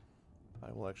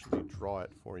actually draw it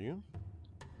for you.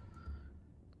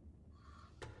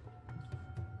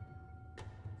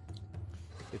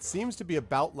 It seems to be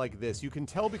about like this. You can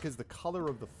tell because the color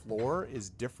of the floor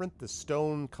is different. The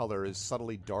stone color is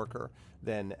subtly darker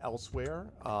than elsewhere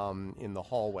in the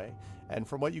hallway. And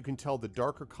from what you can tell, the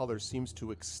darker color seems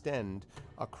to extend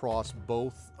across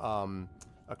both,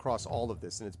 across all of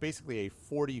this. And it's basically a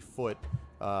 40-foot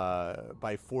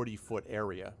by 40-foot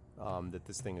area that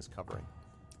this thing is covering.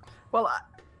 Well,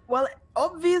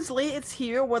 obviously it's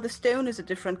here where the stone is a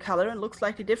different color and looks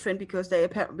slightly different because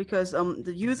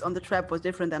the use on the trap was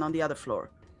different than on the other floor,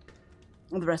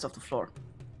 on the rest of the floor.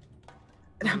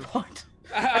 At that point,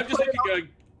 I'm just looking, going.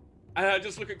 I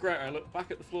just look at Greta. I look back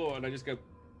at the floor and I just go,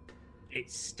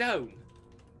 "It's stone."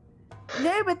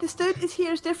 No, but the stone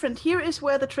is different. Here is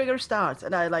where the trigger starts,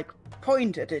 and I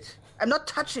point at it. I'm not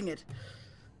touching it.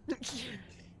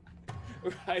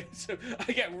 Right, so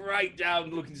I get right down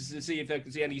looking to see if I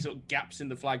can see any sort of gaps in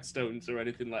the flagstones or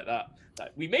anything like that.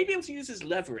 We may be able to use as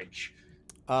leverage.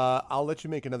 I'll let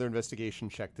you make another investigation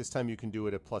check. This time you can do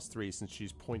it at +3 since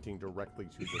she's pointing directly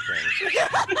to the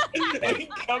thing.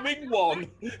 Incoming 1.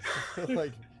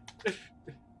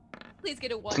 Please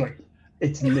get a 1.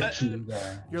 It's literally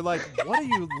there. You're like, what are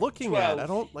you looking 12. at? I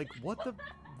don't what the.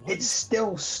 It's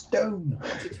still stone.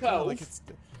 It's a 12.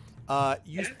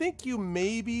 You think you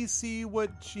maybe see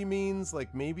what she means,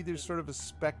 like maybe there's sort of a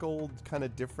speckled kind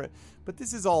of different, but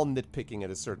this is all nitpicking at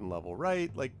a certain level,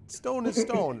 right? Like stone is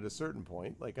stone at a certain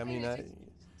point. Like I mean,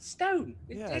 stone.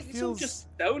 Yeah, it's all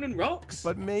just stone and rocks.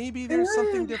 But maybe there's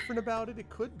something different about it. It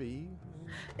could be.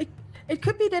 It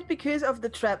could be that because of the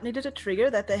trap needed a trigger,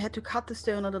 that they had to cut the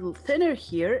stone a little thinner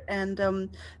here, and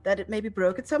that it maybe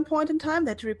broke at some point in time.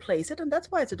 They had to replace it, and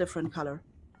that's why it's a different color.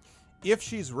 If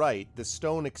she's right, the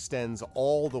stone extends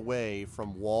all the way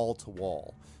from wall to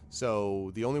wall. So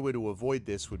the only way to avoid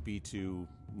this would be to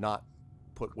not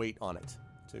put weight on it,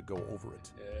 to go over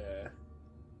it. Yeah.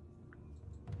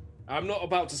 I'm not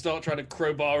about to start trying to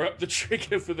crowbar up the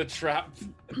trigger for the trap.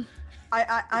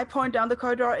 I point down the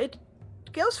corridor. It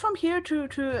goes from here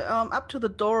to up to the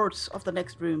doors of the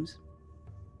next rooms.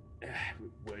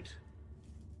 Would.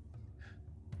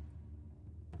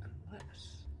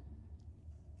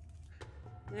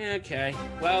 Okay.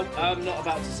 Well, I'm not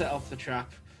about to set off the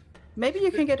trap. Maybe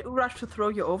you can get Urash to throw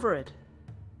you over it.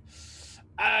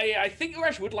 I think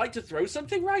Urash would like to throw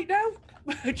something right now.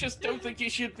 I just don't think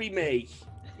it should be me.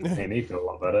 Made me feel a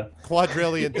lot better.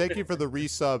 Quadrillion, thank you for the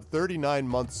resub.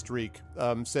 39-month streak.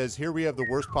 Says, here we have the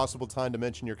worst possible time to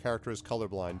mention your character is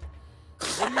colorblind.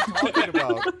 What are you talking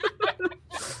about?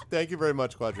 Thank you very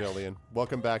much, Quadrillion.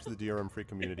 Welcome back to the DRM free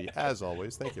community. As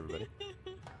always, thank you, everybody.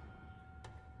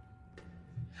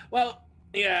 Well,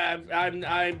 yeah, I'm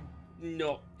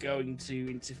not going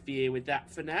to interfere with that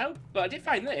for now. But I did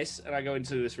find this, and I go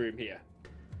into this room here.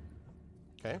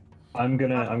 Okay. I'm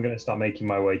gonna start making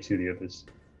my way to the others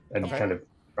and Okay. kind of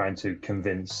trying to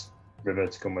convince River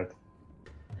to come with.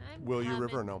 Will you, coming.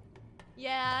 River, or no?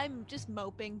 Yeah, I'm just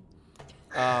moping.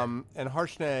 And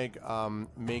Harshnag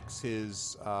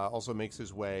also makes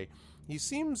his way. He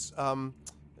seems kind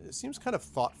of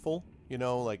thoughtful,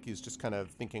 like he's just kind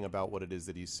of thinking about what it is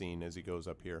that he's seen as he goes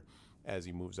up here, as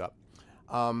he moves up.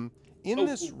 In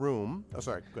this room, oh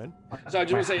sorry, go ahead. So I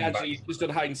just want to say, actually, just on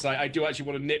hindsight, I do actually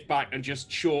want to nip back and just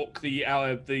chalk the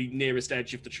nearest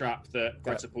edge of the trap that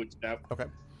Greta pointed out. Okay.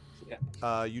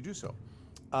 Yeah. You do so.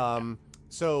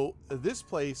 So this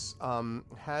place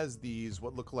has these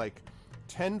what look like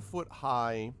 10-foot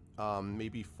high,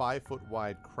 maybe 5-foot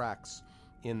wide cracks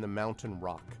in the mountain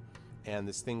rock, and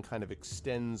this thing kind of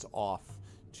extends off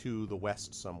to the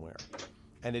west somewhere.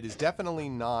 And it is definitely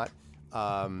not,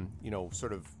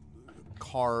 sort of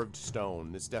carved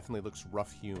stone. This definitely looks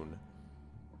rough-hewn.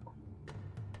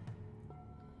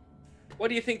 What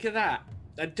do you think of that?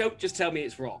 And don't just tell me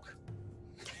it's rock.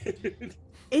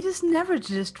 It is never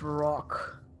just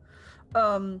rock.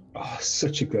 Oh,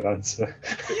 such a good answer.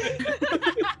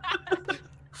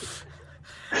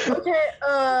 Okay,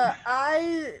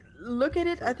 I look at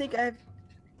it. I think I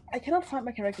cannot find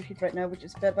my character sheet right now, which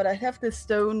is bad, but I have this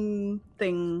stone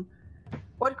thing.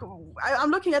 I'm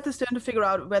looking at the stone to figure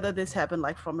out whether this happened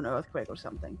like from an earthquake or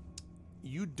something.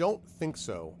 You don't think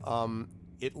so.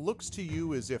 It looks to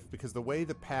you as if, because the way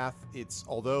the path,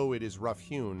 although it is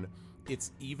rough-hewn,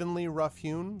 it's evenly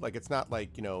rough-hewn. Like, it's not like,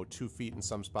 2 feet in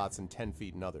some spots and 10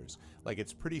 feet in others. Like,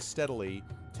 it's pretty steadily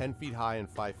 10 feet high and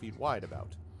 5 feet wide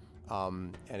about.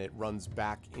 And it runs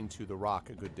back into the rock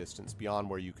a good distance beyond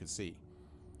where you could see.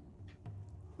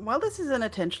 Well, this is an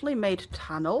intentionally made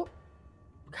tunnel.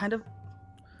 Kind of.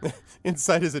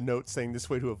 Inside is a note saying this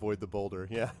way to avoid the boulder.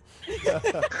 Yeah.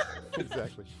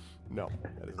 Exactly. No.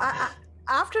 That isn't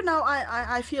after now,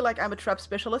 I feel like I'm a trap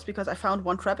specialist because I found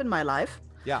one trap in my life.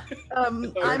 Yeah. I'm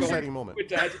an exciting moment. We're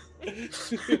dead.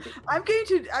 I'm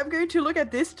going to look at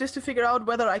this just to figure out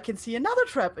whether I can see another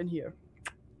trap in here.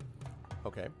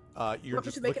 Okay. You're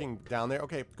just looking down there.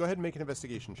 Okay, go ahead and make an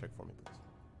investigation check for me, please.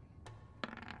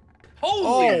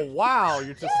 Holy! Oh, wow.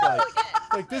 You're just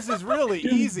like this is really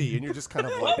easy, and you're just kind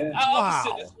of like,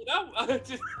 wow.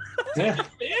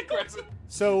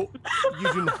 So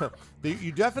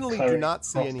you definitely do not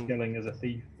see any. Killing as a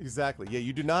thief. Exactly. Yeah,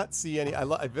 you do not see any.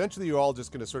 Eventually, you're all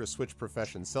just going to sort of switch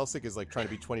professions. Celsic is like trying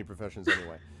to be 20 professions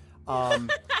anyway.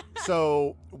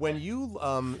 So when you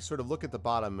sort of look at the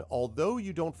bottom, although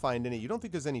you don't find any, you don't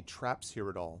think there's any traps here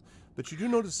at all, but you do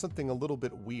notice something a little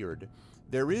bit weird.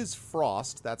 There is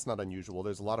frost. That's not unusual.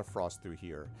 There's a lot of frost through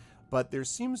here. But there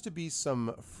seems to be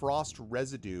some frost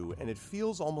residue, and it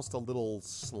feels almost a little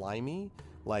slimy.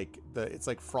 It's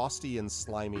like frosty and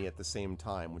slimy at the same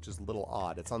time, which is a little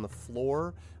odd. It's on the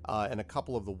floor and a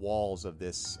couple of the walls of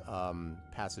this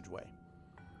passageway.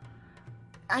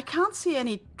 I can't see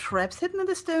any traps hidden in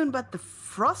the stone, but the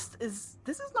frost is...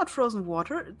 This is not frozen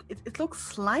water. It looks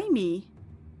slimy.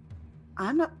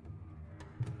 I'm not...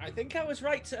 I think I was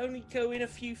right to only go in a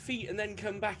few feet and then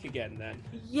come back again then.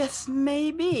 Yes,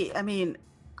 maybe. I mean,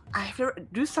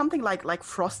 do something like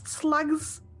frost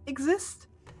slugs exist?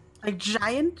 Like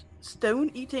giant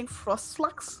stone-eating frost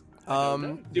slugs? Do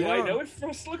I know if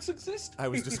frost slugs exist? I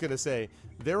was just going to say,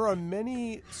 there are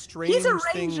many strange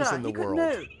things in the world.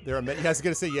 There are many, I was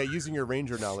going to say, yeah, using your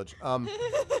ranger knowledge.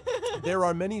 There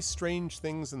are many strange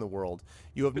things in the world.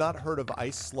 You have not heard of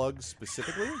ice slugs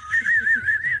specifically,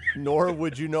 nor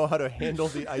would you know how to handle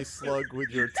the ice slug with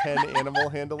your 10 animal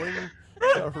handling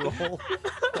roll.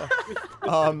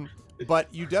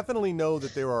 But you definitely know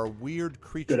that there are weird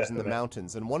creatures in the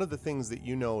mountains. And one of the things that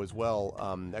you know as well,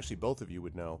 actually both of you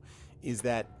would know, is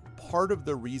that part of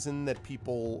the reason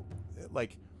people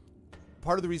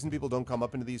don't come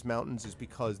up into these mountains is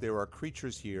because there are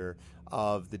creatures here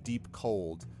of the deep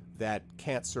cold that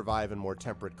can't survive in more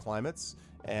temperate climates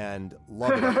and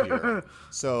love it up here.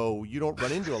 So you don't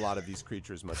run into a lot of these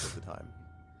creatures much of the time.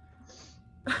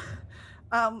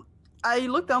 I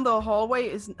look down the hallway.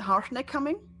 Is Harshnag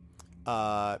coming?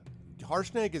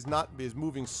 Harshnag is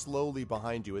moving slowly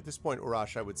behind you. At this point,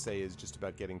 Urash, I would say, is just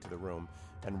about getting to the room,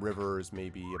 and River is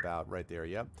maybe about right there,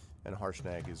 yep. And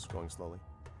Harshnag is going slowly.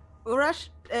 Urash,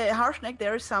 Harshnag,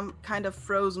 there is some kind of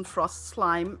frozen frost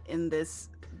slime in this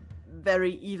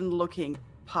very even-looking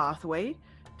pathway.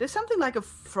 There's something like a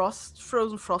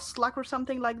frozen frost slug or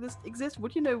something like this exist.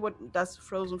 Would you know what does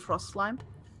frozen frost slime?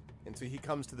 And so he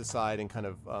comes to the side and kind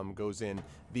of goes in.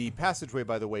 The passageway,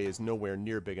 by the way, is nowhere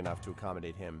near big enough to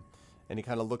accommodate him. And he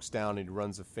kind of looks down and he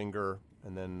runs a finger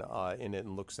and then in it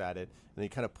and looks at it. And he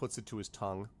kind of puts it to his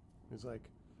tongue. He's like,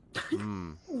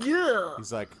 Yeah.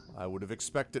 He's like, I would have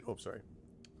expected... Oh, sorry.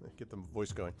 Get the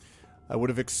voice going. I would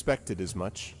have expected as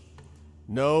much.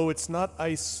 No, it's not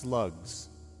ice slugs.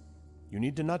 You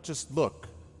need to not just look,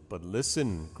 but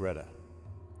listen, Greta.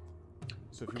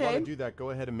 So if you want to do that, go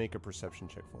ahead and make a perception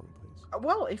check for me, please.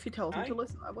 Well, if he tells me to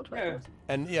listen, I will try to listen.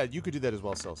 And yeah, you could do that as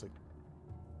well, Celsic.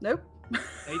 Nope.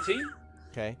 18?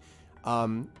 Okay.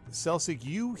 Celsig,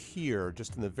 you hear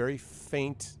just in the very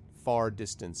faint, far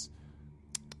distance.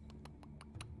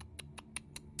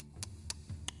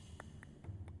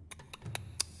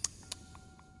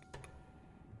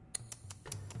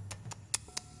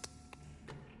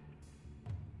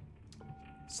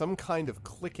 Some kind of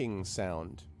clicking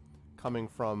sound coming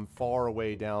from far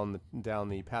away down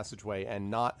the passageway and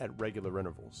not at regular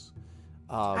intervals.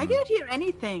 I didn't hear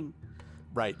anything.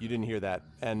 Right, you didn't hear that.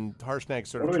 And Harshnag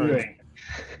sort of What are we turns. doing?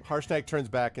 Harshnag turns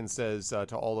back and says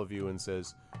to all of you and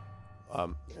says,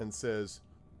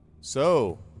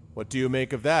 "So, what do you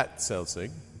make of that,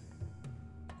 Celsig?"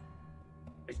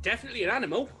 It's definitely an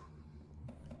animal.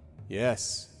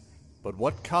 Yes, but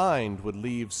what kind would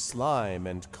leave slime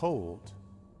and cold?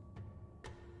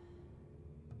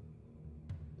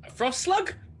 A frost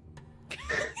slug?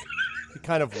 He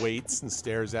kind of waits and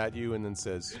stares at you and then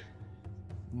says,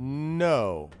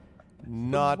 "No,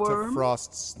 not a worm?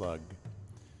 frost slug.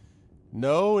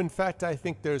 No, in fact, I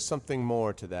think there's something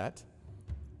more to that."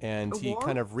 And A he worm?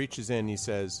 kind of reaches in. He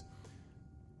says,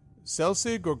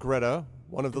 "Celsig or Greta,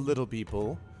 one of the little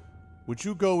people, would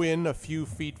you go in a few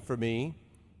feet for me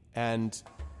and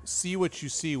see what you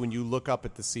see when you look up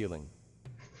at the ceiling?"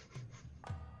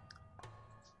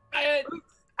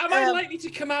 Am I likely to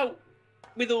come out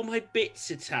with all my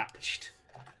bits attached?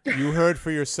 You heard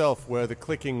for yourself where the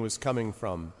clicking was coming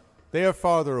from. They are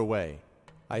farther away.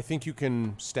 I think you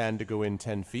can stand to go in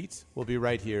 10 feet. We'll be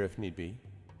right here if need be.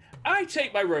 I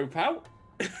take my rope out.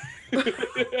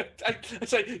 I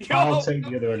say, I'll take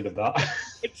the other end of that.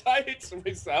 I tie it to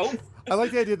myself. I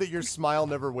like the idea that your smile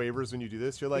never wavers when you do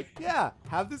this. You're like, yeah,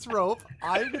 have this rope.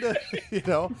 I'm gonna, you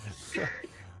know.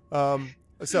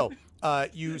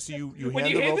 You When hand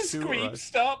you the hear rope the to scream, Urash.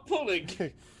 start pulling.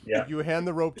 Yeah. You hand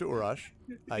the rope to Urash,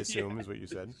 I assume is what you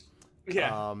said.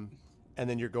 Yeah. And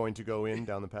then you're going to go in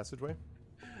down the passageway.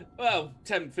 Well,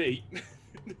 10 feet.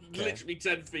 Literally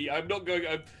 10 feet. I'm not going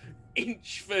an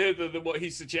inch further than what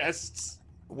he suggests.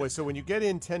 Well, so when you get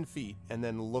in 10 feet and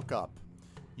then look up,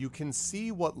 you can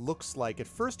see what looks like. At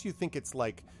first, you think it's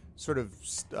like sort of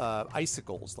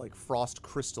icicles, like frost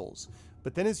crystals.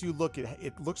 But then as you look,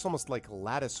 it looks almost like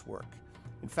lattice work.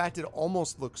 In fact, it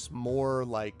almost looks more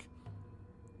like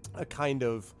a kind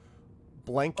of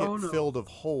blanket filled of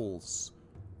holes,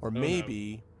 or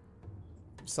maybe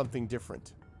something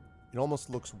different. It almost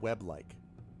looks web-like.